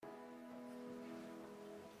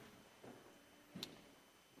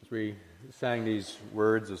we sang these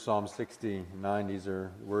words of Psalm 69, these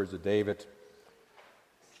are words of David.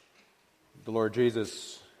 The Lord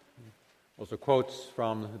Jesus also quotes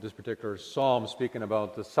from this particular psalm, speaking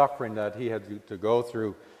about the suffering that he had to go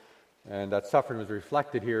through. And that suffering was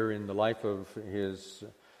reflected here in the life of his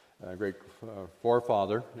great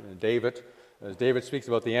forefather, David. As David speaks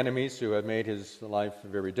about the enemies who had made his life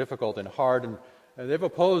very difficult and hard, and they've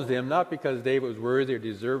opposed him, not because David was worthy or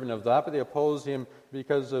deserving of that, but they opposed him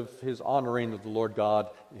because of his honoring of the Lord God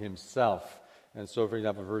himself. And so, for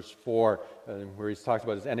example, verse 4, where he talks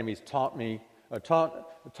about his enemies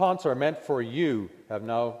taunts are meant for you, have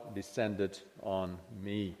now descended on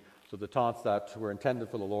me. So the taunts that were intended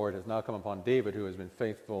for the Lord has now come upon David, who has been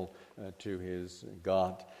faithful to his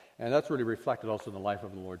God. And that's really reflected also in the life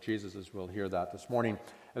of the Lord Jesus, as we'll hear that this morning.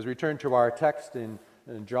 As we turn to our text in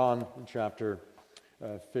John chapter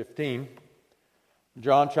 15.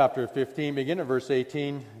 John chapter 15, begin at verse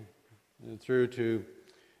 18 through to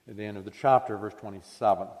the end of the chapter, verse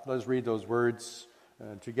 27. Let us read those words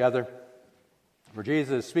together. For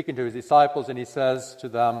Jesus is speaking to his disciples, and he says to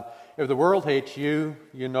them, "If the world hates you,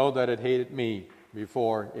 you know that it hated me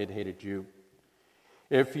before it hated you.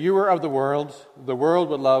 If you were of the world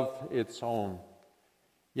would love its own.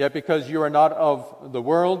 Yet because you are not of the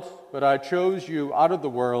world, but I chose you out of the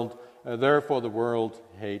world, therefore the world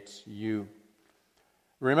hates you.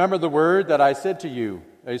 Remember the word that I said to you,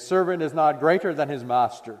 a servant is not greater than his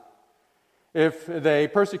master. If they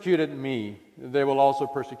persecuted me, they will also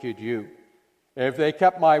persecute you. If they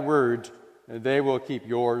kept my word, they will keep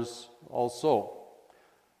yours also.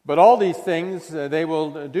 But all these things they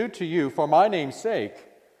will do to you for my name's sake,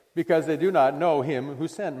 because they do not know him who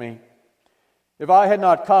sent me. If I had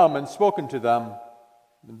not come and spoken to them,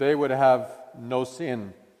 they would have no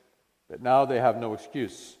sin. But now they have no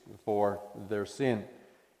excuse for their sin.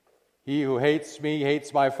 He who hates me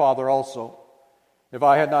hates my Father also. If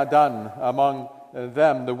I had not done among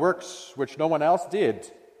them the works which no one else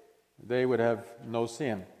did, they would have no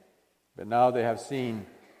sin. But now they have seen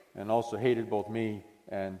and also hated both me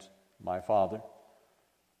and my Father.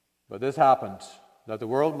 But this happened that the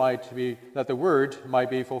word might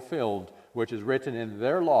be fulfilled, which is written in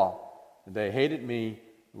their law. They hated me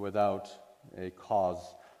without a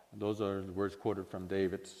cause." Those are the words quoted from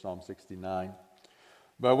David, Psalm 69.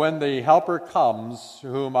 "But when the Helper comes,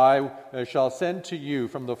 whom I shall send to you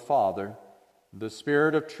from the Father, the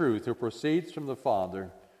Spirit of truth who proceeds from the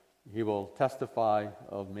Father, he will testify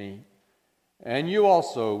of me. And you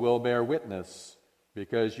also will bear witness,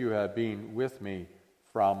 because you have been with me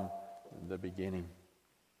from the beginning."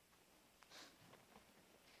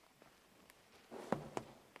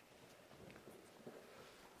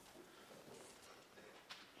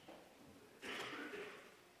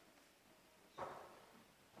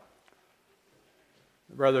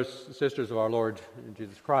 Brothers and sisters of our Lord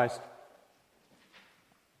Jesus Christ,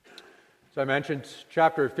 so I mentioned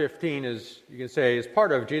chapter 15 is, you can say, is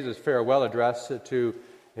part of Jesus' farewell address to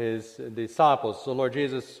his disciples. So Lord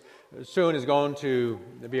Jesus soon is going to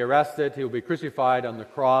be arrested. He will be crucified on the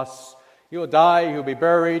cross. He will die. He will be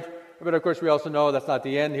buried. But of course we also know that's not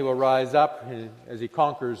the end. He will rise up as he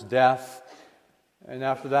conquers death. And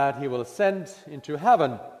after that he will ascend into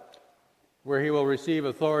heaven, where he will receive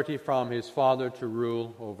authority from his Father to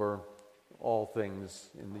rule over all things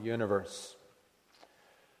in the universe.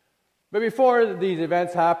 But before these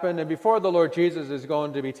events happen, and before the Lord Jesus is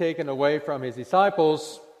going to be taken away from his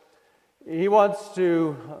disciples, he wants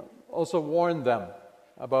to also warn them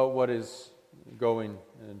about what is going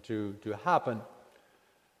to happen.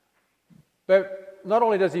 But not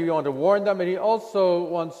only does he want to warn them, but he also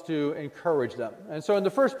wants to encourage them. And so in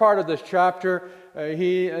the first part of this chapter,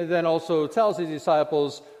 he then also tells his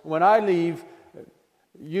disciples, when I leave,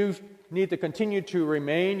 you need to continue to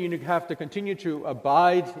remain. You have to continue to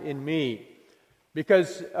abide in me.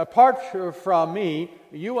 Because apart from me,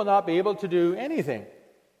 you will not be able to do anything.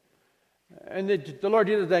 And the Lord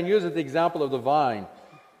Jesus then uses the example of the vine.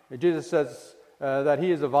 Jesus says that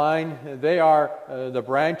he is the vine, they are the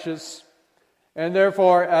branches. And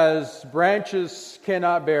therefore, as branches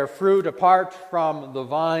cannot bear fruit apart from the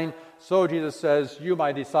vine, so Jesus says, you,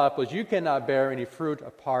 my disciples, you cannot bear any fruit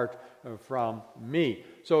apart from me.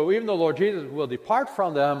 So even though Lord Jesus will depart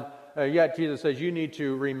from them, yet Jesus says, you need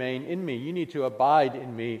to remain in me. You need to abide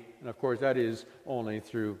in me. And of course, that is only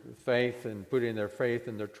through faith and putting their faith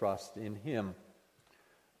and their trust in him.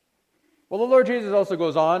 Well, the Lord Jesus also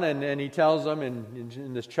goes on and he tells them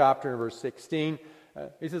in this chapter, in verse 16,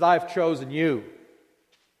 he says, I've chosen you.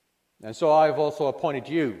 And so I've also appointed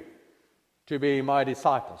you to be my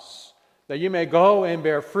disciples, that you may go and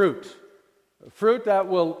bear fruit that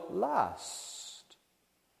will last.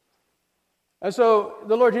 And so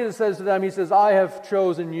the Lord Jesus says to them, he says, I have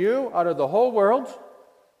chosen you out of the whole world,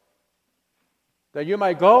 that you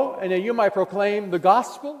might go and that you might proclaim the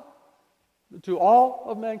gospel to all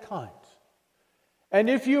of mankind. And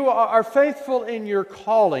if you are faithful in your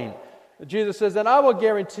calling, Jesus says, then I will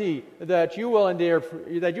guarantee that you will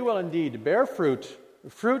indeed bear fruit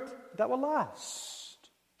that will last.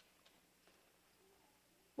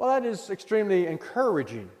 Well, that is extremely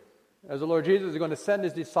encouraging, as the Lord Jesus is going to send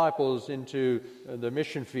his disciples into the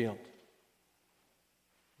mission field.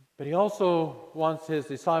 But he also wants his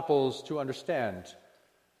disciples to understand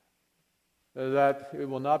that it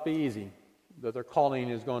will not be easy, that their calling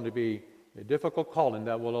is going to be a difficult calling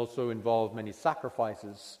that will also involve many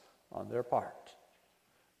sacrifices on their part.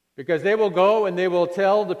 Because they will go and they will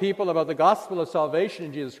tell the people about the gospel of salvation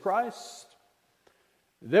in Jesus Christ.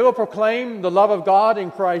 They will proclaim the love of God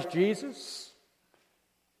in Christ Jesus.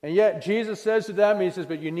 And yet Jesus says to them, he says,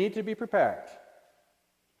 but you need to be prepared.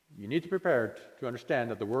 You need to be prepared to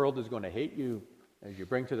understand that the world is going to hate you as you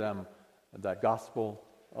bring to them that gospel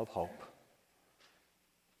of hope.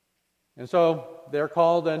 And so they're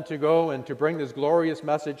called then to go and to bring this glorious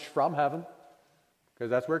message from heaven, because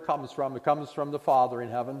that's where it comes from. It comes from the Father in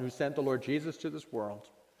heaven who sent the Lord Jesus to this world.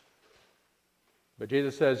 But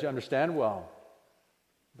Jesus says, you understand well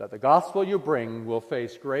that the gospel you bring will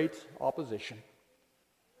face great opposition.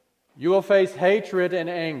 You will face hatred and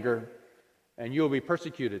anger, and you will be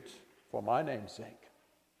persecuted for my name's sake.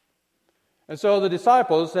 And so the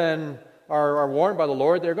disciples then are warned by the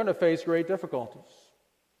Lord they're going to face great difficulties.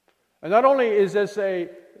 And not only is this a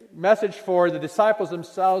message for the disciples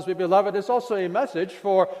themselves, my beloved, it's also a message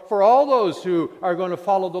for all those who are going to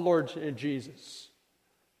follow the Lord Jesus.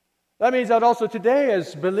 That means that also today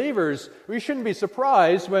as believers, we shouldn't be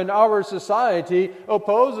surprised when our society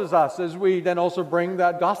opposes us as we then also bring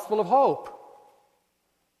that gospel of hope.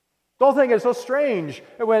 Don't think it's so strange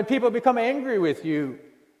when people become angry with you,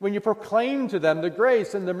 when you proclaim to them the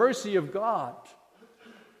grace and the mercy of God.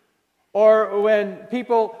 Or when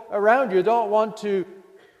people around you don't want to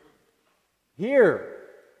hear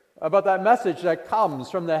about that message that comes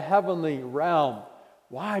from the heavenly realm.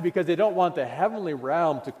 Why? Because they don't want the heavenly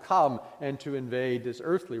realm to come and to invade this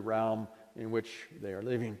earthly realm in which they are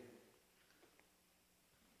living.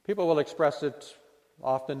 People will express it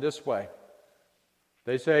often this way.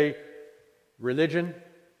 They say, religion,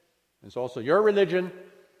 and so also your religion,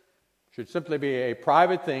 should simply be a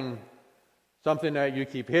private thing, something that you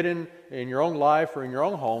keep hidden in your own life or in your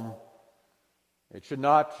own home. It should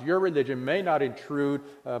not, your religion may not intrude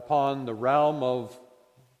upon the realm of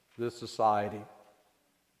this society.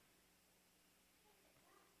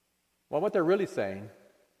 Well, what they're really saying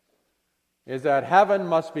is that heaven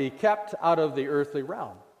must be kept out of the earthly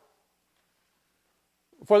realm.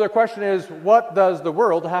 For their question is, what does the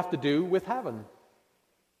world have to do with heaven?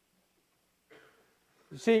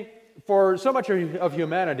 You see, for so much of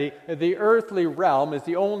humanity, the earthly realm is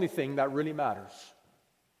the only thing that really matters.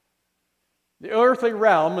 The earthly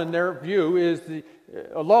realm, in their view,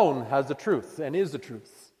 alone has the truth and is the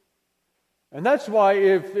truth. And that's why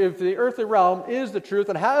if the earthly realm is the truth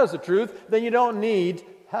and has the truth, then you don't need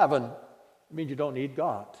heaven. It means you don't need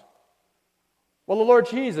God. Well, the Lord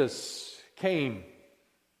Jesus came.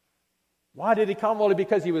 Why did he come? Well,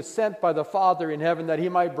 because he was sent by the Father in heaven that he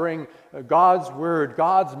might bring God's word,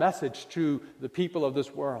 God's message to the people of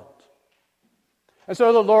this world. And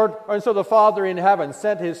so the Father in heaven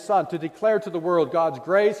sent his Son to declare to the world God's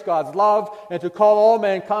grace, God's love, and to call all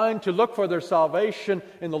mankind to look for their salvation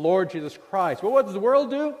in the Lord Jesus Christ. But what does the world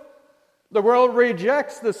do? The world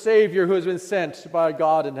rejects the Savior who has been sent by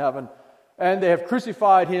God in heaven, and they have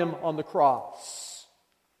crucified him on the cross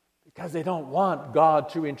because they don't want God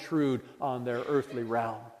to intrude on their earthly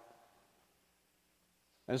realm.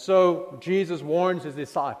 And so Jesus warns his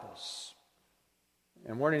disciples.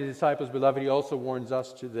 And warning his disciples, beloved, he also warns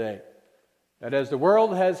us today that as the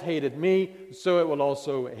world has hated me, so it will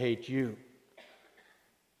also hate you.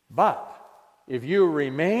 But if you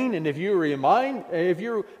remain and if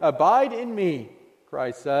you abide in me,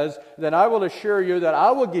 Christ says, then I will assure you that I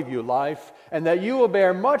will give you life and that you will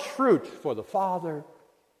bear much fruit for the Father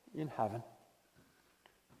in heaven.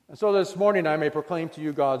 And so this morning I may proclaim to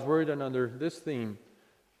you God's word, and under this theme,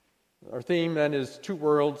 our theme then is two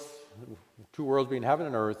worlds being heaven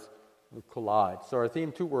and earth collide. So our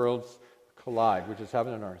theme, two worlds collide, which is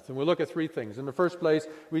heaven and earth. And we'll look at three things. In the first place,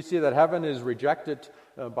 we see that heaven is rejected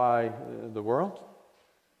by the world.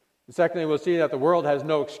 And secondly, we'll see that the world has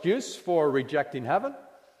no excuse for rejecting heaven.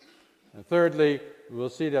 And thirdly, we'll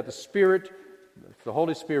see that the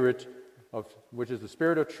Holy Spirit, which is the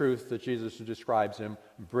Spirit of truth that Jesus describes him,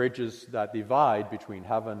 bridges that divide between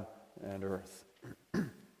heaven and earth. The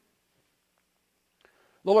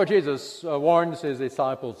Lord Jesus warns his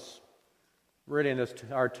disciples, really in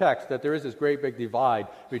our text, that there is this great big divide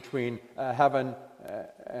between heaven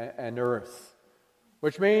and earth.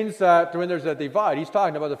 Which means that when there's a divide, he's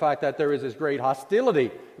talking about the fact that there is this great hostility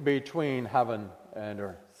between heaven and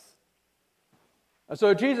earth. And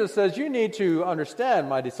so Jesus says, you need to understand,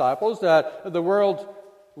 my disciples, that the world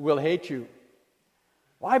will hate you.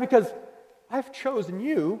 Why? Because I've chosen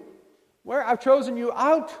you. I've chosen you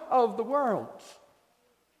out of the world.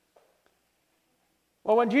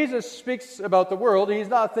 Well, when Jesus speaks about the world, he's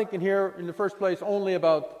not thinking here in the first place only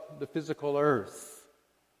about the physical earth.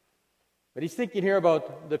 But he's thinking here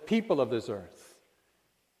about the people of this earth.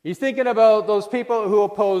 He's thinking about those people who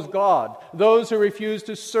oppose God, those who refuse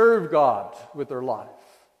to serve God with their life.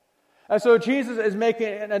 And so Jesus is making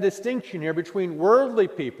a distinction here between worldly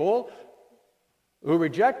people who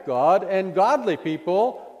reject God and godly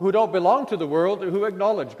people who don't belong to the world, who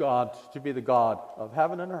acknowledge God to be the God of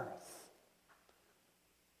heaven and earth.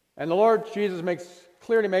 And the Lord Jesus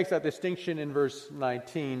clearly makes that distinction in verse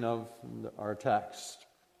 19 of our text.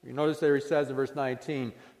 You notice there he says in verse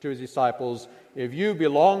 19 to his disciples, if you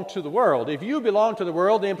belong to the world,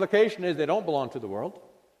 the implication is they don't belong to the world.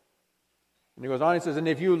 And he goes on, he says, and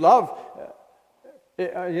if you love,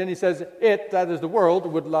 and he says, it, that is the world,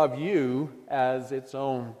 would love you as its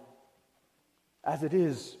own, as it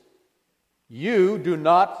is. You do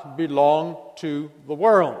not belong to the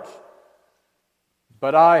world,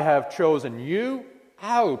 but I have chosen you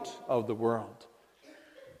out of the world.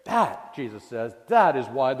 That, Jesus says, that is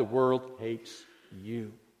why the world hates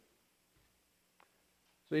you.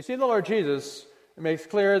 So you see, the Lord Jesus makes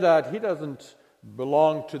clear that he doesn't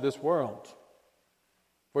belong to this world.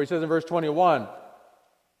 For he says in verse 21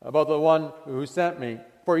 about the one who sent me.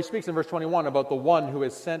 For he speaks in verse 21 about the one who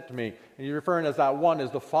has sent me. And he's referring as that one as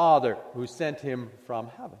the Father who sent him from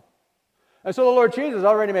heaven. And so the Lord Jesus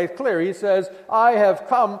already makes clear. He says, I have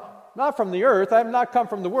come not from the earth. I have not come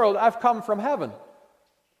from the world. I've come from heaven.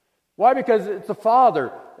 Why? Because it's the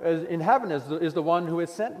Father in heaven is the one who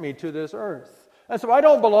has sent me to this earth. And so I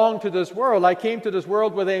don't belong to this world. I came to this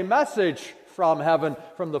world with a message from heaven,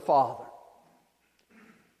 from the Father.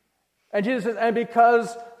 And Jesus says, and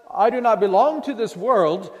because I do not belong to this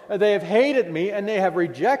world, they have hated me and they have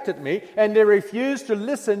rejected me, and they refuse to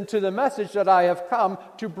listen to the message that I have come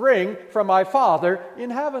to bring from my Father in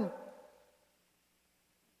heaven.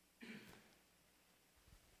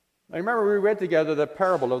 I remember we read together the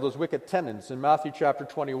parable of those wicked tenants in Matthew chapter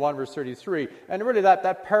 21, verse 33. And really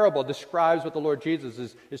that parable describes what the Lord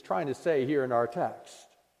Jesus is trying to say here in our text.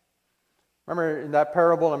 Remember in that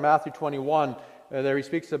parable in Matthew 21, there he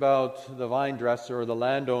speaks about the vine dresser or the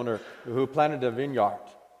landowner who planted a vineyard.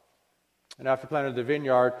 And after planting the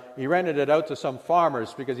vineyard, he rented it out to some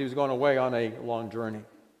farmers because he was going away on a long journey.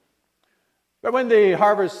 But when the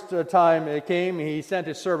harvest time came, he sent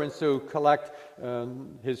his servants to collect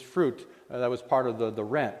his fruit. That was part of the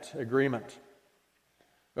rent agreement.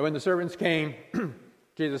 But when the servants came,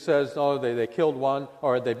 Jesus says, no, they killed one,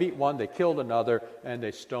 or they beat one, they killed another, and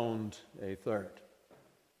they stoned a third.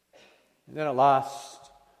 And then at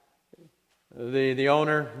last, the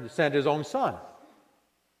owner sent his own son.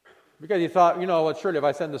 Because he thought, surely if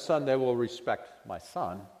I send the son, they will respect my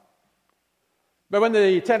son. But when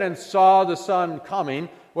the tenants saw the son coming,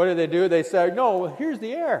 what did they do? They said, no, here's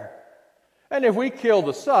the heir. And if we kill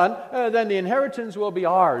the son, then the inheritance will be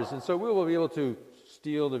ours, and so we will be able to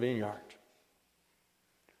steal the vineyard.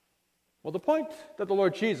 Well, the point that the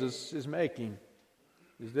Lord Jesus is making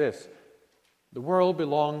is this. The world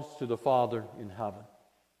belongs to the Father in heaven.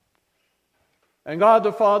 And God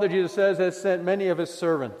the Father, Jesus says, has sent many of his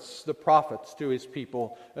servants, the prophets, to his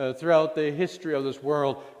people throughout the history of this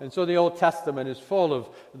world. And so the Old Testament is full of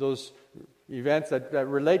those events that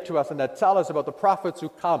relate to us and that tell us about the prophets who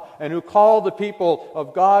come and who call the people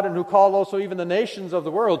of God and who call also even the nations of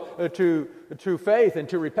the world to faith and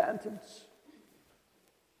to repentance.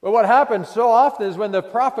 But what happens so often is when the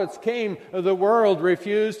prophets came, the world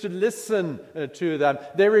refused to listen to them.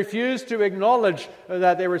 They refused to acknowledge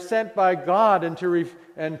that they were sent by God and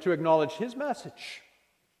to acknowledge his message.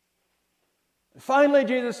 Finally,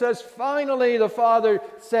 Jesus says, finally the Father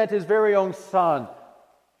sent his very own Son,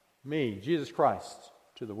 me, Jesus Christ,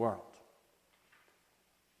 to the world.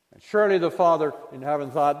 And surely the Father in heaven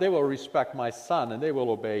thought, they will respect my Son and they will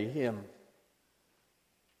obey him.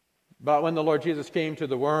 But when the Lord Jesus came to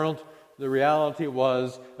the world, the reality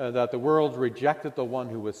was that the world rejected the one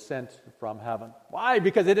who was sent from heaven. Why?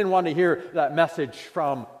 Because they didn't want to hear that message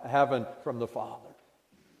from heaven, from the Father.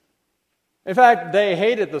 In fact, they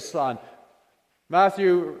hated the Son.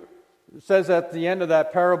 Matthew It says at the end of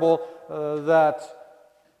that parable that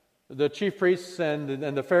the chief priests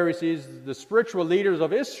and the Pharisees, the spiritual leaders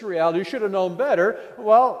of Israel, who should have known better,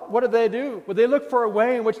 well, what did they do? Well, they looked for a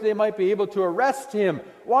way in which they might be able to arrest him.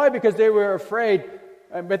 Why? Because they were afraid.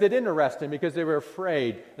 But they didn't arrest him because they were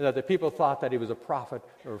afraid that the people thought that he was a prophet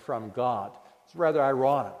or from God. It's rather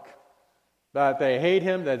ironic that they hate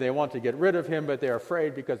him, that they want to get rid of him, but they're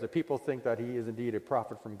afraid because the people think that he is indeed a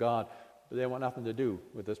prophet from God, but they want nothing to do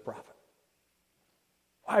with this prophet.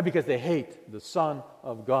 Why? Because they hate the Son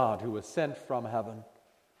of God who was sent from heaven.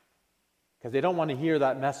 Because they don't want to hear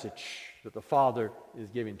that message that the Father is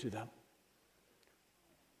giving to them.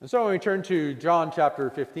 And so when we turn to John chapter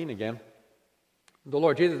 15 again, the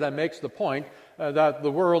Lord Jesus then makes the point that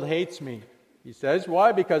the world hates me. He says,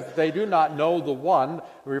 why? Because they do not know the one,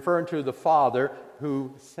 referring to the Father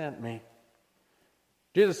who sent me.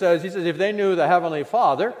 Jesus says, if they knew the Heavenly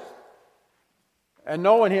Father, and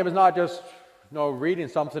knowing him is not just reading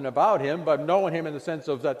something about him, but knowing him in the sense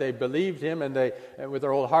of that they believed him and with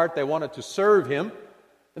their whole heart they wanted to serve him,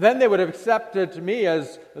 then they would have accepted me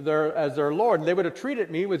as their Lord, and they would have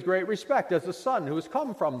treated me with great respect as the Son who has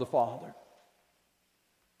come from the Father.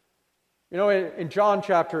 In John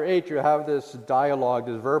chapter 8, you have this dialogue,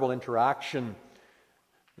 this verbal interaction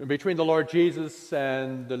between the Lord Jesus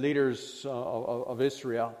and the leaders of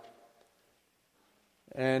Israel.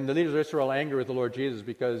 And the leaders of Israel are angry with the Lord Jesus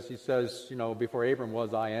because he says, before Abram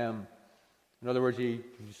was, I am. In other words, he's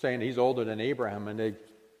saying he's older than Abraham, and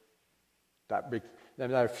that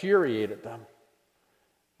infuriated them.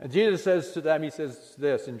 And Jesus says to them, he says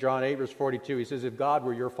this in John 8, verse 42, he says, if God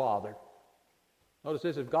were your Father. Notice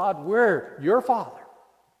this, if God were your Father,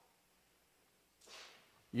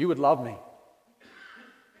 you would love me.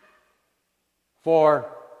 For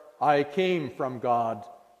I came from God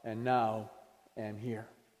and now am here.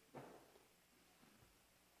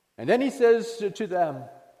 And then he says to them,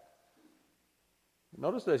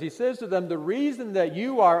 notice this, he says to them, the reason that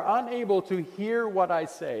you are unable to hear what I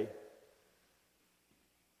say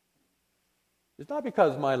is not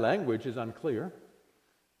because my language is unclear.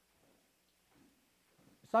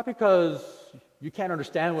 It's not because you can't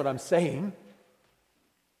understand what I'm saying.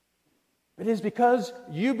 It is because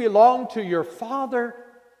you belong to your father,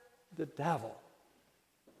 the devil.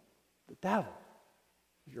 The devil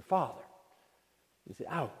is your father. You say,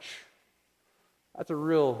 ouch. That's a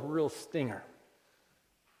real stinger.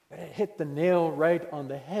 But it hit the nail right on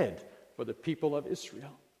the head for the people of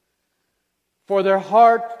Israel. For their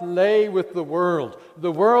heart lay with the world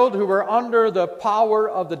who were under the power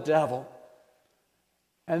of the devil.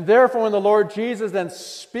 And therefore, when the Lord Jesus then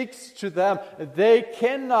speaks to them, they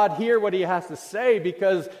cannot hear what he has to say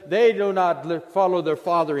because they do not follow their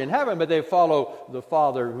Father in heaven, but they follow the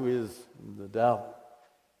Father who is the devil.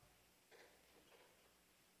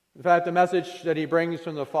 In fact, the message that he brings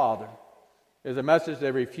from the Father is a message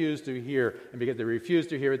they refuse to hear. And because they refuse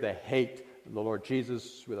to hear it, they hate the Lord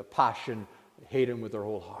Jesus with a passion. They hate him with their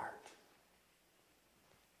whole heart.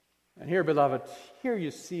 And here, beloved, here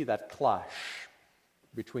you see that clash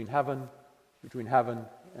between heaven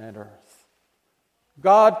and earth.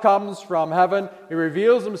 God comes from heaven. He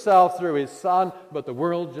reveals himself through his Son, but the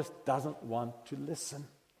world just doesn't want to listen.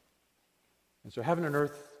 And so heaven and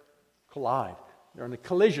earth collide. They're on a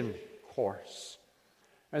collision course.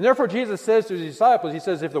 And therefore Jesus says to his disciples, he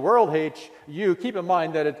says, if the world hates you, keep in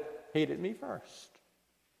mind that it hated me first.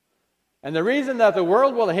 And the reason that the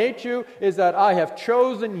world will hate you is that I have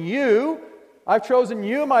chosen you. I've chosen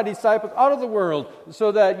you, my disciples, out of the world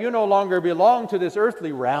so that you no longer belong to this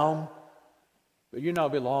earthly realm, but you now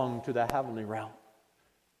belong to the heavenly realm.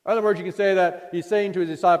 In other words, you can say that he's saying to his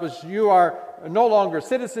disciples, you are no longer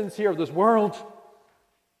citizens here of this world,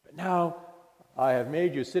 but now I have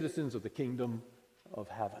made you citizens of the kingdom of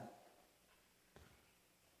heaven.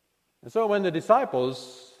 And so when the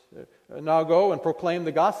disciples now go and proclaim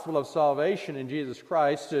the gospel of salvation in Jesus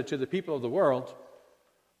Christ to the people of the world,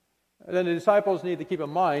 then the disciples need to keep in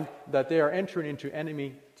mind that they are entering into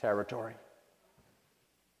enemy territory.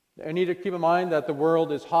 They need to keep in mind that the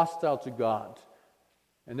world is hostile to God.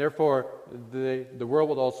 And therefore, the world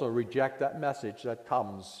will also reject that message that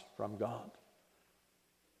comes from God.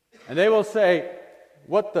 And they will say,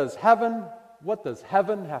 what does heaven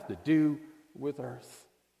have to do with earth?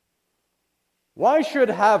 Why should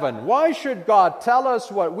God tell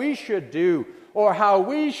us what we should do or how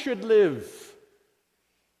we should live?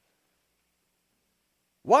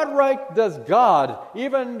 What right does God,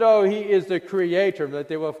 even though he is the creator, that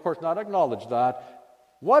they will of course not acknowledge that,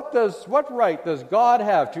 what right does God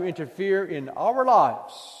have to interfere in our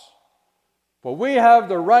lives? For we have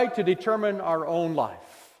the right to determine our own life.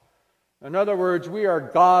 In other words, we are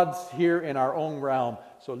gods here in our own realm,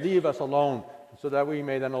 so leave us alone, so that we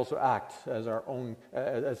may then also act as our own,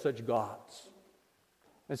 as such gods.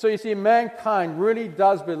 And so you see, mankind really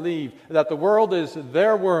does believe that the world is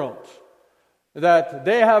their world, that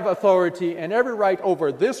they have authority and every right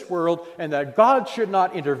over this world, and that God should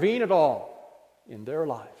not intervene at all in their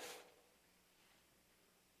life.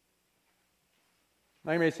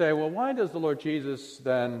 Now you may say, well, why does the Lord Jesus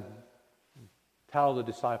then tell the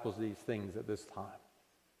disciples these things at this time?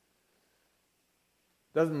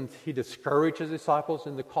 Doesn't he discourage his disciples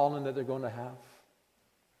in the calling that they're going to have?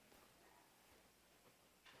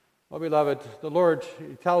 Well, beloved, the Lord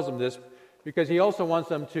tells them this because he also wants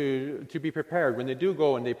them to be prepared when they do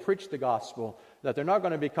go and they preach the gospel, that they're not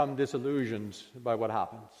going to become disillusioned by what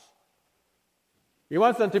happens. He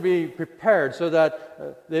wants them to be prepared so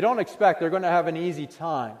that they don't expect they're going to have an easy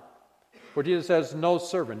time. For Jesus says, no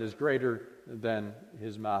servant is greater than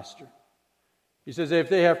his master. He says, if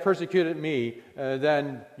they have persecuted me,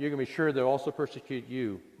 then you can be sure they'll also persecute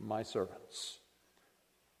you, my servants.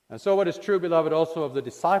 And so what is true, beloved, also of the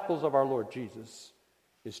disciples of our Lord Jesus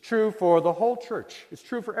is true for the whole church. It's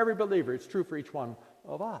true for every believer. It's true for each one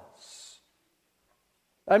of us.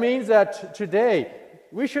 That means that today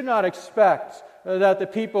we should not expect that the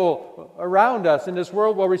people around us in this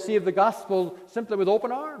world will receive the gospel simply with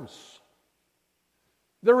open arms.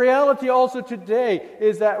 The reality also today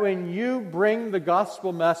is that when you bring the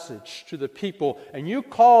gospel message to the people and you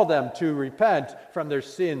call them to repent from their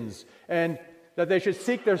sins and that they should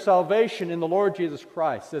seek their salvation in the Lord Jesus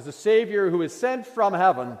Christ as a Savior who is sent from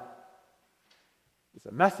heaven, it's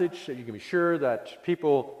a message that you can be sure that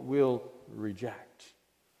people will reject.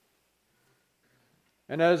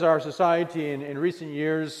 And as our society in recent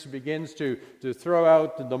years begins to throw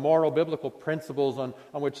out the moral biblical principles on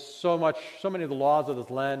which so many of the laws of this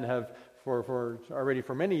land have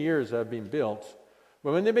for many years have been built,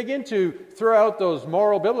 but when they begin to throw out those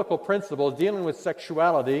moral biblical principles dealing with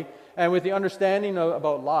sexuality and with the understanding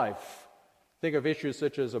about life, think of issues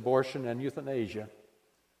such as abortion and euthanasia,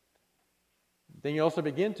 then you also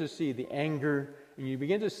begin to see the anger and you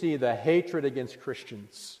begin to see the hatred against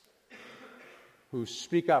Christians who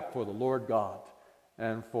speak up for the Lord God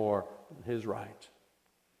and for his right.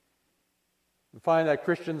 We find that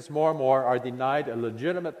Christians more and more are denied a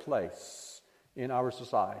legitimate place in our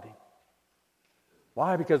society.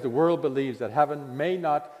 Why? Because the world believes that heaven may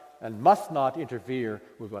not and must not interfere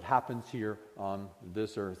with what happens here on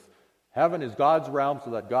this earth. Heaven is God's realm,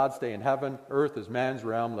 so let God stay in heaven. Earth is man's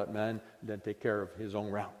realm, let man then take care of his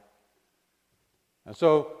own realm. And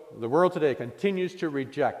so the world today continues to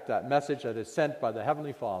reject that message that is sent by the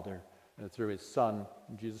Heavenly Father through his Son,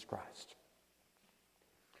 Jesus Christ.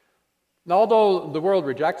 Now, although the world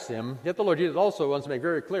rejects him, yet the Lord Jesus also wants to make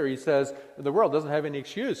very clear, he says the world doesn't have any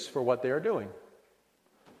excuse for what they are doing.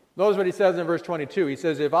 Notice what he says in verse 22. He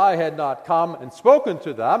says, if I had not come and spoken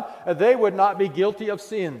to them, they would not be guilty of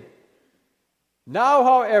sin. Now,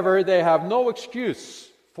 however, they have no excuse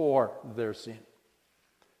for their sin.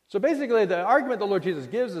 So basically, the argument the Lord Jesus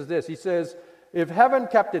gives is this. He says, if heaven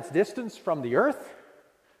kept its distance from the earth,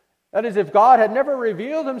 that is, if God had never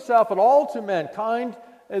revealed himself at all to mankind,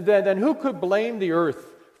 then who could blame the earth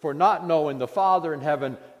for not knowing the Father in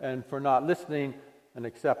heaven and for not listening and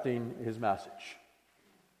accepting his message?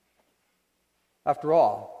 After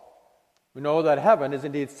all, we know that heaven is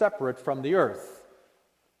indeed separate from the earth.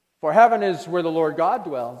 For heaven is where the Lord God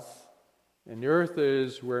dwells, and the earth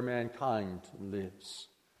is where mankind lives.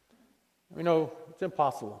 We know it's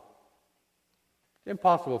impossible. It's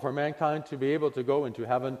impossible for mankind to be able to go into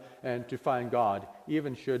heaven and to find God,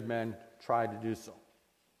 even should man try to do so.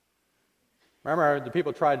 Remember, the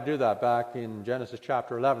people tried to do that back in Genesis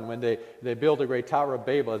chapter 11 when they built a great Tower of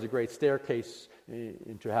Babel as a great staircase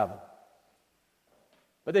into heaven.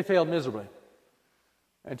 But they failed miserably.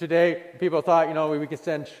 And today, people thought, we could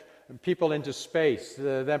send people into space.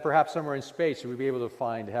 Then perhaps somewhere in space we'd be able to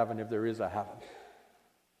find heaven if there is a heaven.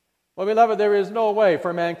 Well, beloved, there is no way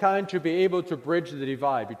for mankind to be able to bridge the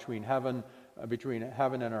divide between heaven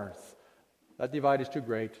and earth. That divide is too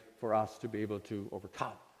great for us to be able to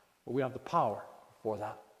overcome. But we have the power for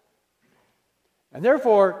that. And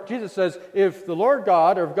therefore, Jesus says, if the Lord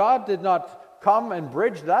God, or if God did not come and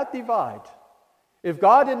bridge that divide, if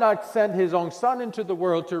God did not send his own Son into the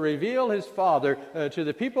world to reveal his Father to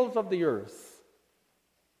the peoples of the earth,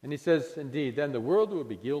 and he says, indeed, then the world would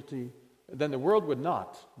be guilty. Then the world would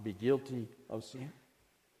not be guilty of sin.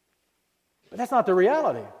 But that's not the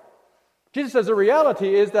reality. Jesus says the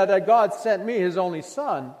reality is that God sent me his only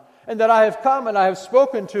Son, and that I have come and I have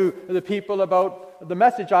spoken to the people about the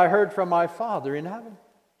message I heard from my Father in heaven.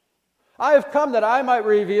 I have come that I might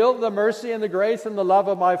reveal the mercy and the grace and the love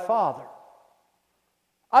of my Father.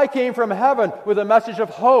 I came from heaven with a message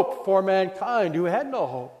of hope for mankind who had no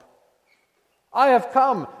hope. I have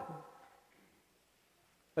come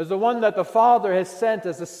as the one that the Father has sent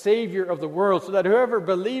as the Savior of the world, so that whoever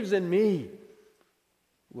believes in me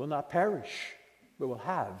will not perish, but will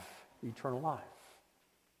have eternal life.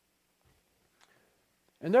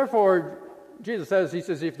 And therefore, Jesus says,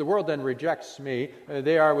 if the world then rejects me,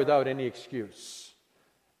 they are without any excuse.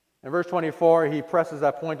 In verse 24, he presses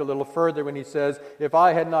that point a little further when he says, if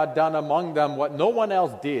I had not done among them what no one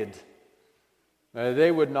else did,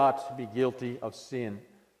 they would not be guilty of sin.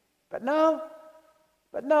 But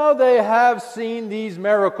now they have seen these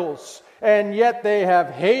miracles, and yet they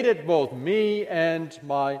have hated both me and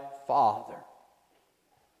my Father.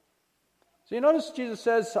 So you notice Jesus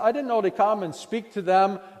says, I didn't only come and speak to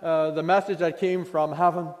them the message that came from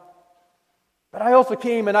heaven, but I also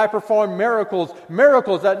came and I performed miracles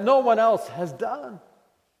that no one else has done.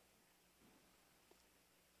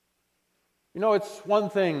 You know, it's one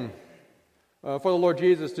thing for the Lord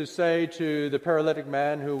Jesus to say to the paralytic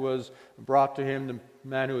man who was brought to him, the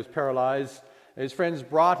man who was paralyzed. His friends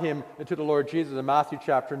brought him to the Lord Jesus in Matthew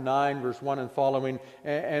chapter 9, verse 1 and following.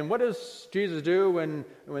 And what does Jesus do when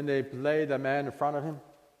they lay the man in front of him?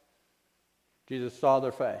 Jesus saw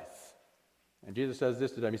their faith. And Jesus says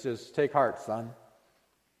this to them. He says, take heart, son.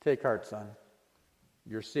 Take heart, son.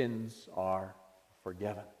 Your sins are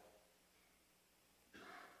forgiven.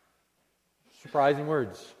 Surprising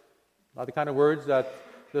words. Not the kind of words that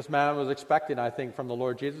this man was expecting, I think, from the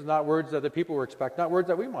Lord Jesus. Not words that the people were expecting. Not words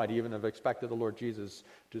that we might even have expected the Lord Jesus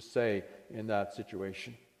to say in that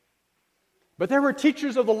situation. But there were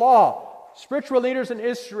teachers of the law, spiritual leaders in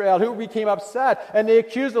Israel who became upset, and they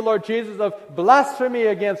accused the Lord Jesus of blasphemy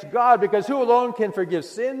against God, because who alone can forgive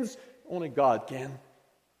sins? Only God can.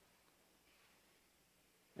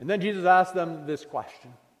 And then Jesus asked them this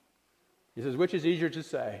question. He says, which is easier to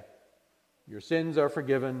say, your sins are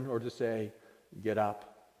forgiven, or to say, get up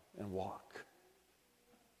and walk?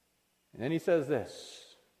 And then he says this.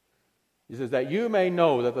 He says, that you may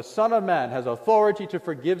know that the Son of Man has authority to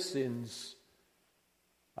forgive sins,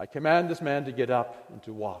 I command this man to get up and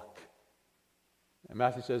to walk. And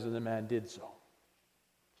Matthew says, and the man did so.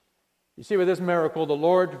 You see, with this miracle, the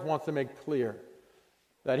Lord wants to make clear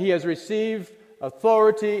that he has received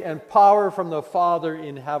authority and power from the Father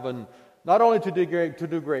in heaven, not only to do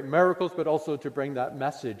great miracles, but also to bring that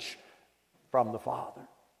message from the Father.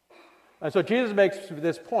 And so Jesus makes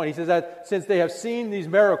this point. He says that since they have seen these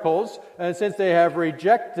miracles, and since they have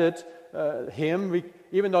rejected him,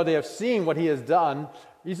 even though they have seen what he has done,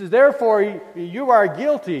 he says, therefore you are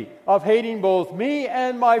guilty of hating both me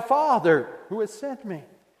and my Father who has sent me.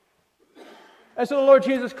 And so the Lord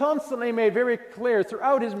Jesus constantly made very clear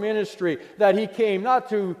throughout his ministry that he came not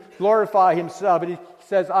to glorify himself, but he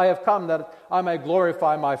says, I have come that I may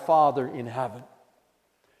glorify my Father in heaven.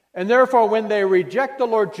 And therefore, when they reject the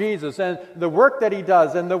Lord Jesus and the work that he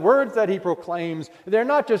does and the words that he proclaims, they're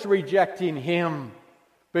not just rejecting him.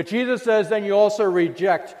 But Jesus says, then you also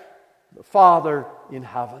reject the Father in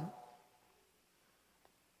heaven.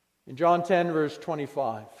 In John 10, verse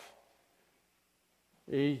 25,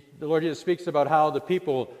 the Lord Jesus speaks about how the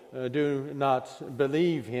people do not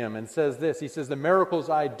believe him, and says this. He says, the miracles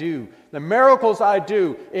I do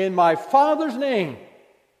in my Father's name,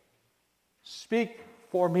 speak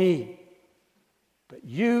for me, but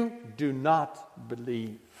you do not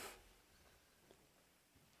believe.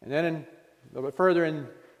 And then a little bit further in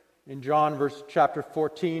John chapter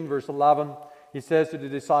 14, verse 11, he says to the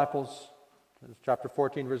disciples, chapter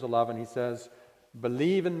 14, verse 11, he says,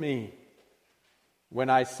 believe in me when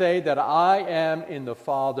I say that I am in the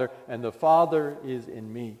Father and the Father is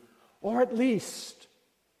in me. Or at least,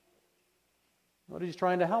 what he's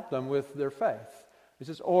trying to help them with their faith. He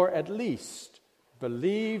says, or at least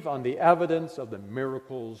believe on the evidence of the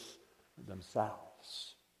miracles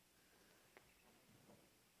themselves.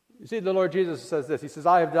 You see, the Lord Jesus says this. He says,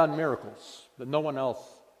 I have done miracles that no one else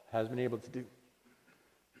has been able to do.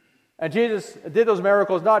 And Jesus did those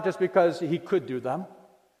miracles not just because he could do them,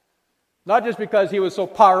 not just because he was so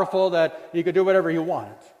powerful that he could do whatever he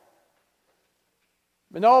wanted.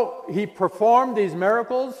 But no, he performed these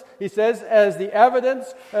miracles, he says, as the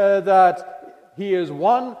evidence that he is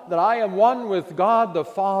one, that I am one with God the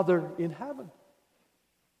Father in heaven.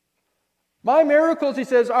 My miracles, he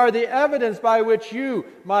says, are the evidence by which you,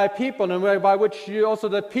 my people, and by which you also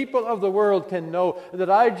the people of the world can know that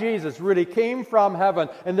I, Jesus, really came from heaven,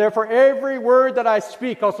 and therefore every word that I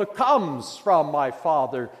speak also comes from my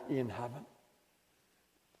Father in heaven.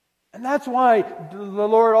 And that's why the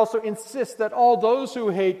Lord also insists that all those who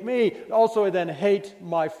hate me also then hate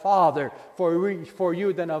my Father. For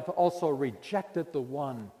you then have also rejected the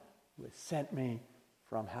one who has sent me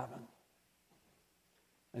from heaven.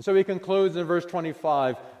 And so he concludes in verse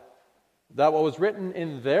 25 that what was written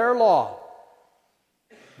in their law,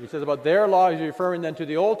 he says about their law, he's referring then to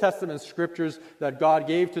the Old Testament scriptures that God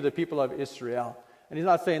gave to the people of Israel. And he's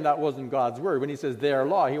not saying that wasn't God's word. When he says their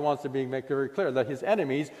law, he wants to make it very clear that his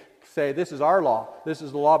enemies say, this is our law. This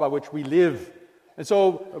is the law by which we live. And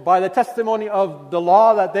so by the testimony of the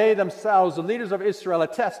law that they themselves, the leaders of Israel,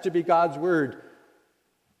 attest to be God's word,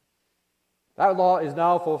 that law is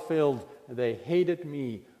now fulfilled. They hated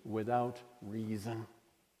me without reason.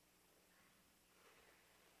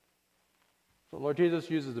 So Lord Jesus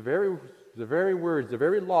uses the very words, the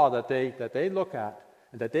very law that they look at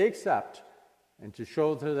and that they accept, and to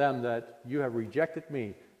show to them that you have rejected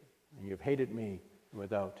me and you have hated me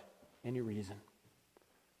without any reason.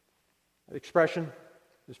 The expression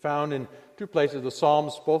is found in two places, the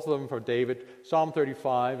Psalms, both of them for David, Psalm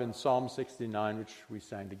 35 and Psalm 69, which we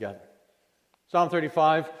sang together. Psalm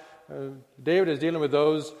 35, David is dealing with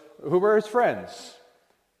those who were his friends.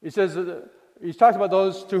 He says, he talks about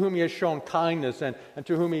those to whom he has shown kindness and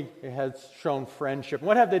to whom he has shown friendship. And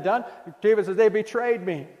what have they done? David says, they betrayed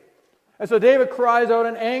me. And so David cries out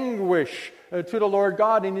in anguish to the Lord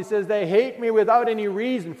God, and he says, they hate me without any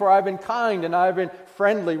reason, for I've been kind and I've been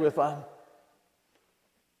friendly with them.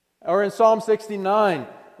 Or in Psalm 69,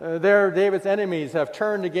 there David's enemies have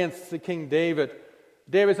turned against the King David.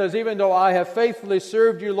 David says, even though I have faithfully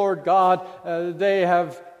served you, Lord God, they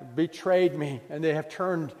have betrayed me and they have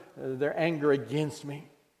turned their anger against me.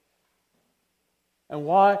 And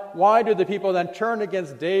why do the people then turn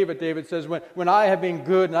against David? David says, when I have been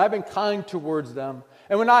good and I've been kind towards them,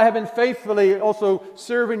 and when I have been faithfully also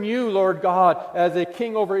serving you, Lord God, as a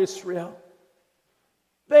king over Israel.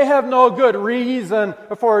 They have no good reason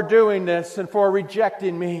for doing this and for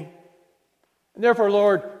rejecting me. And therefore,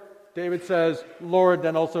 Lord, David says, Lord,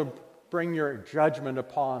 then also bring your judgment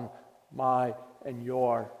upon my and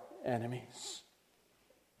your enemies.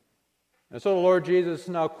 And so the Lord Jesus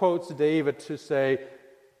now quotes David to say,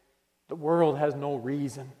 the world has no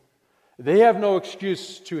reason. They have no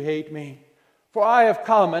excuse to hate me. For I have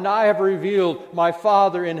come and I have revealed my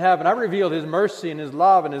Father in heaven. I revealed His mercy and His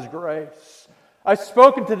love and His grace. I've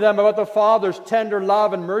spoken to them about the Father's tender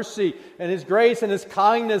love and mercy and His grace and His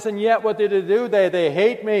kindness. And yet what did they do? They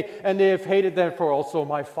hate me, and they have hated therefore also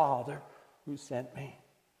my Father who sent me.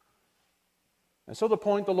 And so the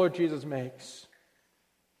point the Lord Jesus makes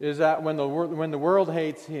is that when the world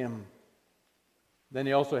hates Him, then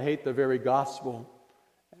they also hate the very gospel.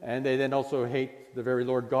 And they then also hate the very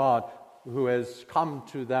Lord God who has come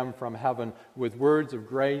to them from heaven with words of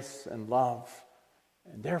grace and love.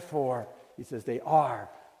 And therefore, he says, they are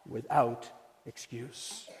without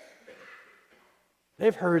excuse.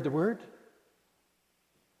 They've heard the word.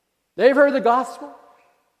 They've heard the gospel.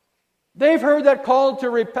 They've heard that call to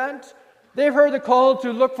repent. They've heard the call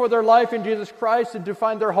to look for their life in Jesus Christ and to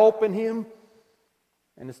find their hope in Him.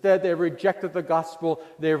 And instead, they've rejected the gospel.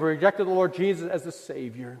 They've rejected the Lord Jesus as the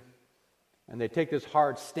Savior. And they take this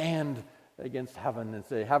hard stand against heaven and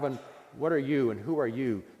say, heaven, what are you and who are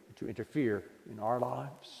you to interfere in our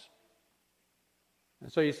lives?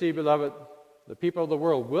 And so you see, beloved, the people of the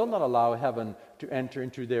world will not allow heaven to enter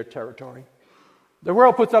into their territory. The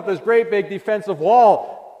world puts up this great big defensive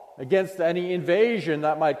wall against any invasion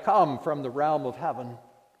that might come from the realm of heaven.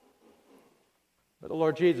 But the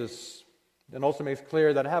Lord Jesus then also makes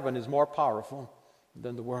clear that heaven is more powerful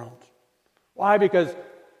than the world. Why? Because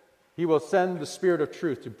He will send the Spirit of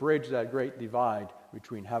truth to bridge that great divide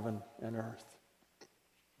between heaven and earth.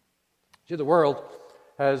 See, the world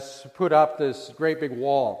has put up this great big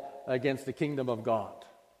wall against the kingdom of God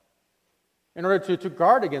in order to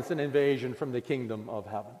guard against an invasion from the kingdom of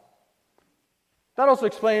heaven. That also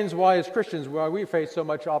explains why, as Christians, why we face so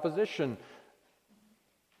much opposition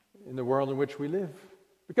in the world in which we live.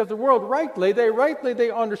 Because the world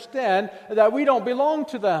they understand that we don't belong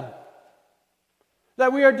to them,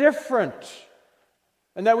 that we are different,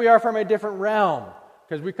 and that we are from a different realm,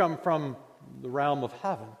 because we come from the realm of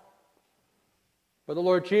heaven. But the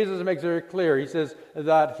Lord Jesus makes it very clear. He says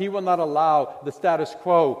that He will not allow the status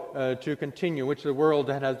quo to continue, which the world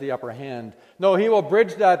then has the upper hand. No, He will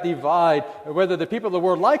bridge that divide, whether the people of the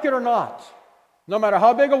world like it or not. No matter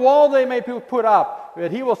how big a wall they may put up,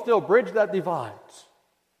 but He will still bridge that divide.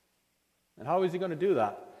 And how is He going to do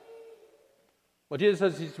that? Well, Jesus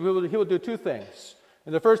says He will do two things.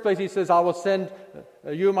 In the first place, He says, I will send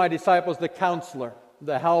you, my disciples, the counselor,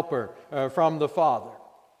 the helper from the Father,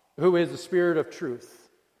 who is the Spirit of truth.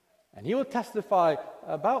 and he will testify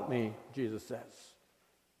about me, Jesus says.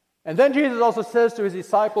 And then Jesus also says to his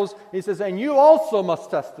disciples, he says, and you also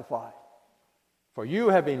must testify, for you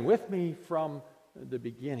have been with me from the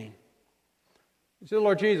beginning. You see, the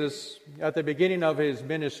Lord Jesus, at the beginning of his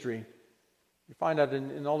ministry, you find that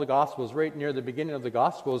in all the Gospels, right near the beginning of the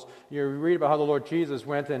Gospels, you read about how the Lord Jesus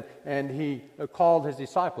went and he called his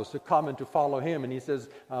disciples to come and to follow him. And he says,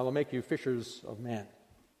 I will make you fishers of men.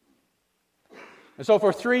 And so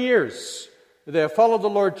for 3 years, they have followed the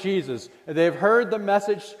Lord Jesus. They have heard the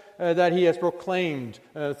message that he has proclaimed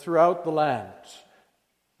throughout the land.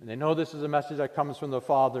 And they know this is a message that comes from the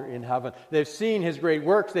Father in heaven. They've seen his great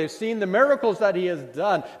works. They've seen the miracles that he has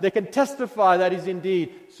done. They can testify that he's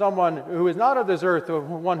indeed someone who is not of this earth, but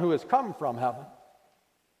one who has come from heaven.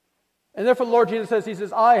 And therefore the Lord Jesus says, he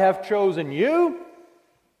says, I have chosen you,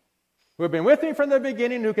 who have been with me from the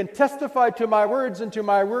beginning, who can testify to my words and to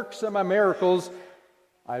my works and my miracles.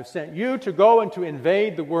 I have sent you to go and to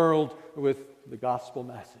invade the world with the gospel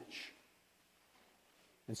message.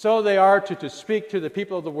 And so they are to speak to the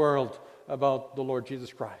people of the world about the Lord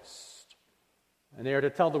Jesus Christ. And they are to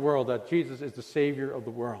tell the world that Jesus is the Savior of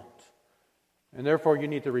the world. And therefore you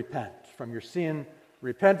need to repent from your sin,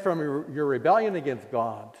 repent from your rebellion against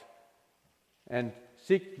God, and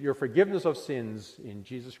seek your forgiveness of sins in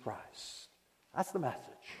Jesus Christ. That's the message.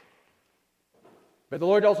 But the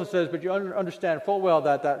Lord also says, but you understand full well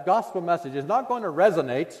that that gospel message is not going to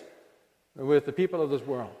resonate with the people of this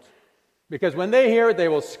world. Because when they hear it, they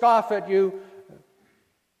will scoff at you,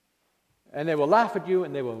 and they will laugh at you,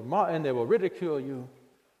 and they will ridicule you,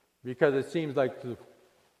 because it seems like the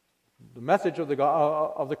message of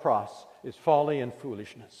the cross is folly and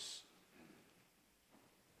foolishness.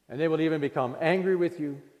 And they will even become angry with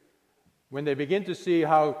you when they begin to see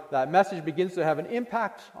how that message begins to have an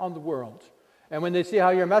impact on the world. And when they see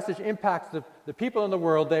how your message impacts the people in the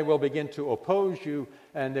world, they will begin to oppose you,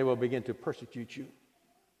 and they will begin to persecute you.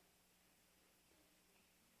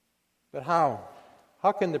 But how?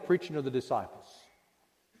 How can the preaching of the disciples,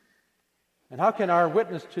 and how can our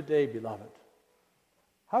witness today, beloved,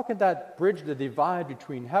 how can that bridge the divide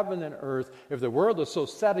between heaven and earth if the world is so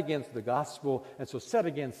set against the gospel and so set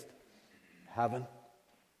against heaven?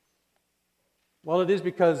 Well, it is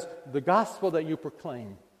because the gospel that you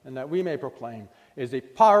proclaim and that we may proclaim is the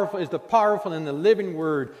powerful and the living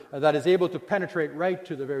word that is able to penetrate right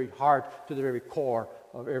to the very heart, to the very core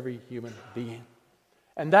of every human being.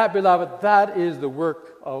 And that, beloved, that is the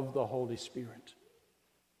work of the Holy Spirit.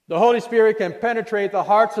 The Holy Spirit can penetrate the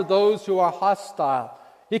hearts of those who are hostile.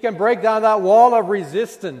 He can break down that wall of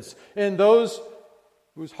resistance in those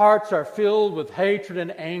whose hearts are filled with hatred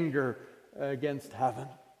and anger against heaven.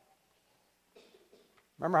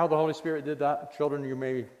 Remember how the Holy Spirit did that? Children,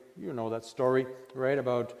 you know that story, right?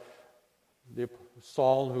 About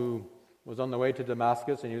Saul, who was on the way to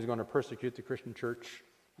Damascus, and he was going to persecute the Christian church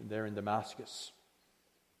there in Damascus.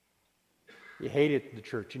 He hated the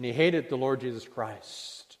church, and he hated the Lord Jesus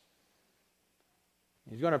Christ.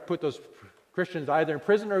 He's going to put those Christians either in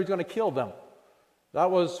prison or he's going to kill them.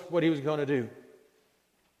 That was what he was going to do.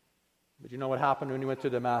 But you know what happened when he went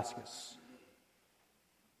to Damascus?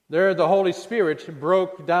 There the Holy Spirit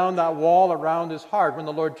broke down that wall around his heart when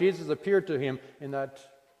the Lord Jesus appeared to him in that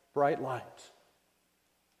bright light.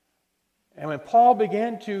 And when Paul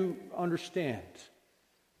began to understand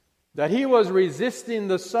that he was resisting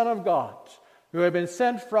the Son of God who had been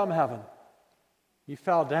sent from heaven, he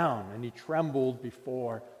fell down and he trembled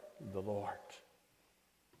before the Lord.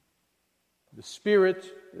 The Spirit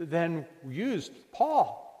then used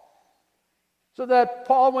Paul, so that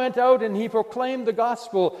Paul went out and he proclaimed the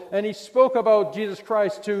gospel and he spoke about Jesus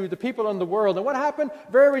Christ to the people in the world. And what happened?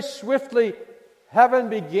 Very swiftly, heaven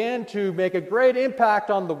began to make a great impact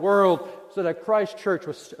on the world, so that Christ's church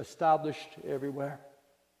was established everywhere.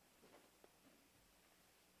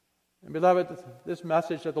 And beloved, this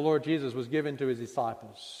message that the Lord Jesus was given to his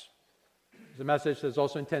disciples is a message that's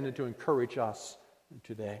also intended to encourage us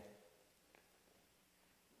today.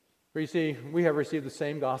 For you see, we have received the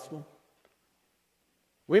same gospel.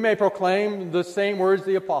 We may proclaim the same words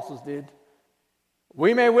the apostles did.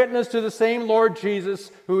 We may witness to the same Lord Jesus,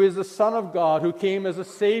 who is the Son of God, who came as a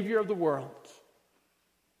Savior of the world.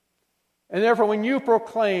 And therefore, when you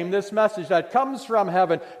proclaim this message that comes from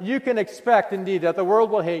heaven, you can expect indeed that the world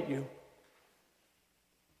will hate you.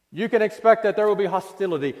 You can expect that there will be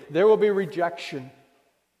hostility, there will be rejection.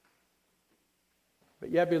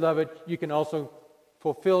 But yet, beloved, you can also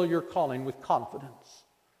fulfill your calling with confidence.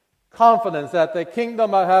 Confidence that the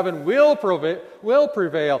kingdom of heaven will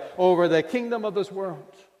prevail over the kingdom of this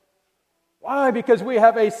world. Why? Because we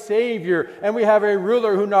have a Savior and we have a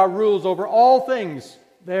ruler who now rules over all things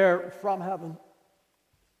there from heaven.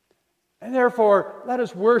 And therefore, let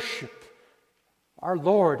us worship our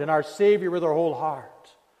Lord and our Savior with our whole heart.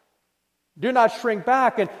 Do not shrink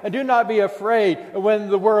back and do not be afraid when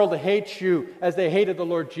the world hates you as they hated the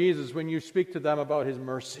Lord Jesus when you speak to them about His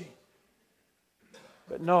mercy.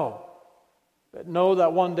 But know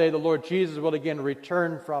that one day the Lord Jesus will again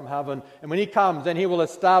return from heaven. And when He comes, then He will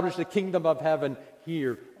establish the kingdom of heaven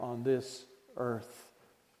here on this earth.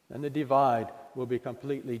 And the divide will be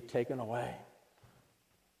completely taken away.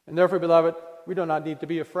 And therefore, beloved, we do not need to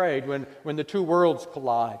be afraid when the two worlds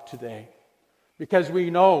collide today. Because we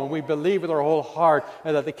know and we believe with our whole heart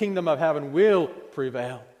that the kingdom of heaven will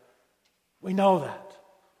prevail. We know that.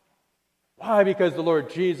 Why? Because the Lord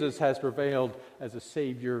Jesus has prevailed as the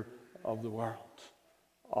Savior of the world.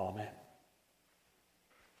 Amen.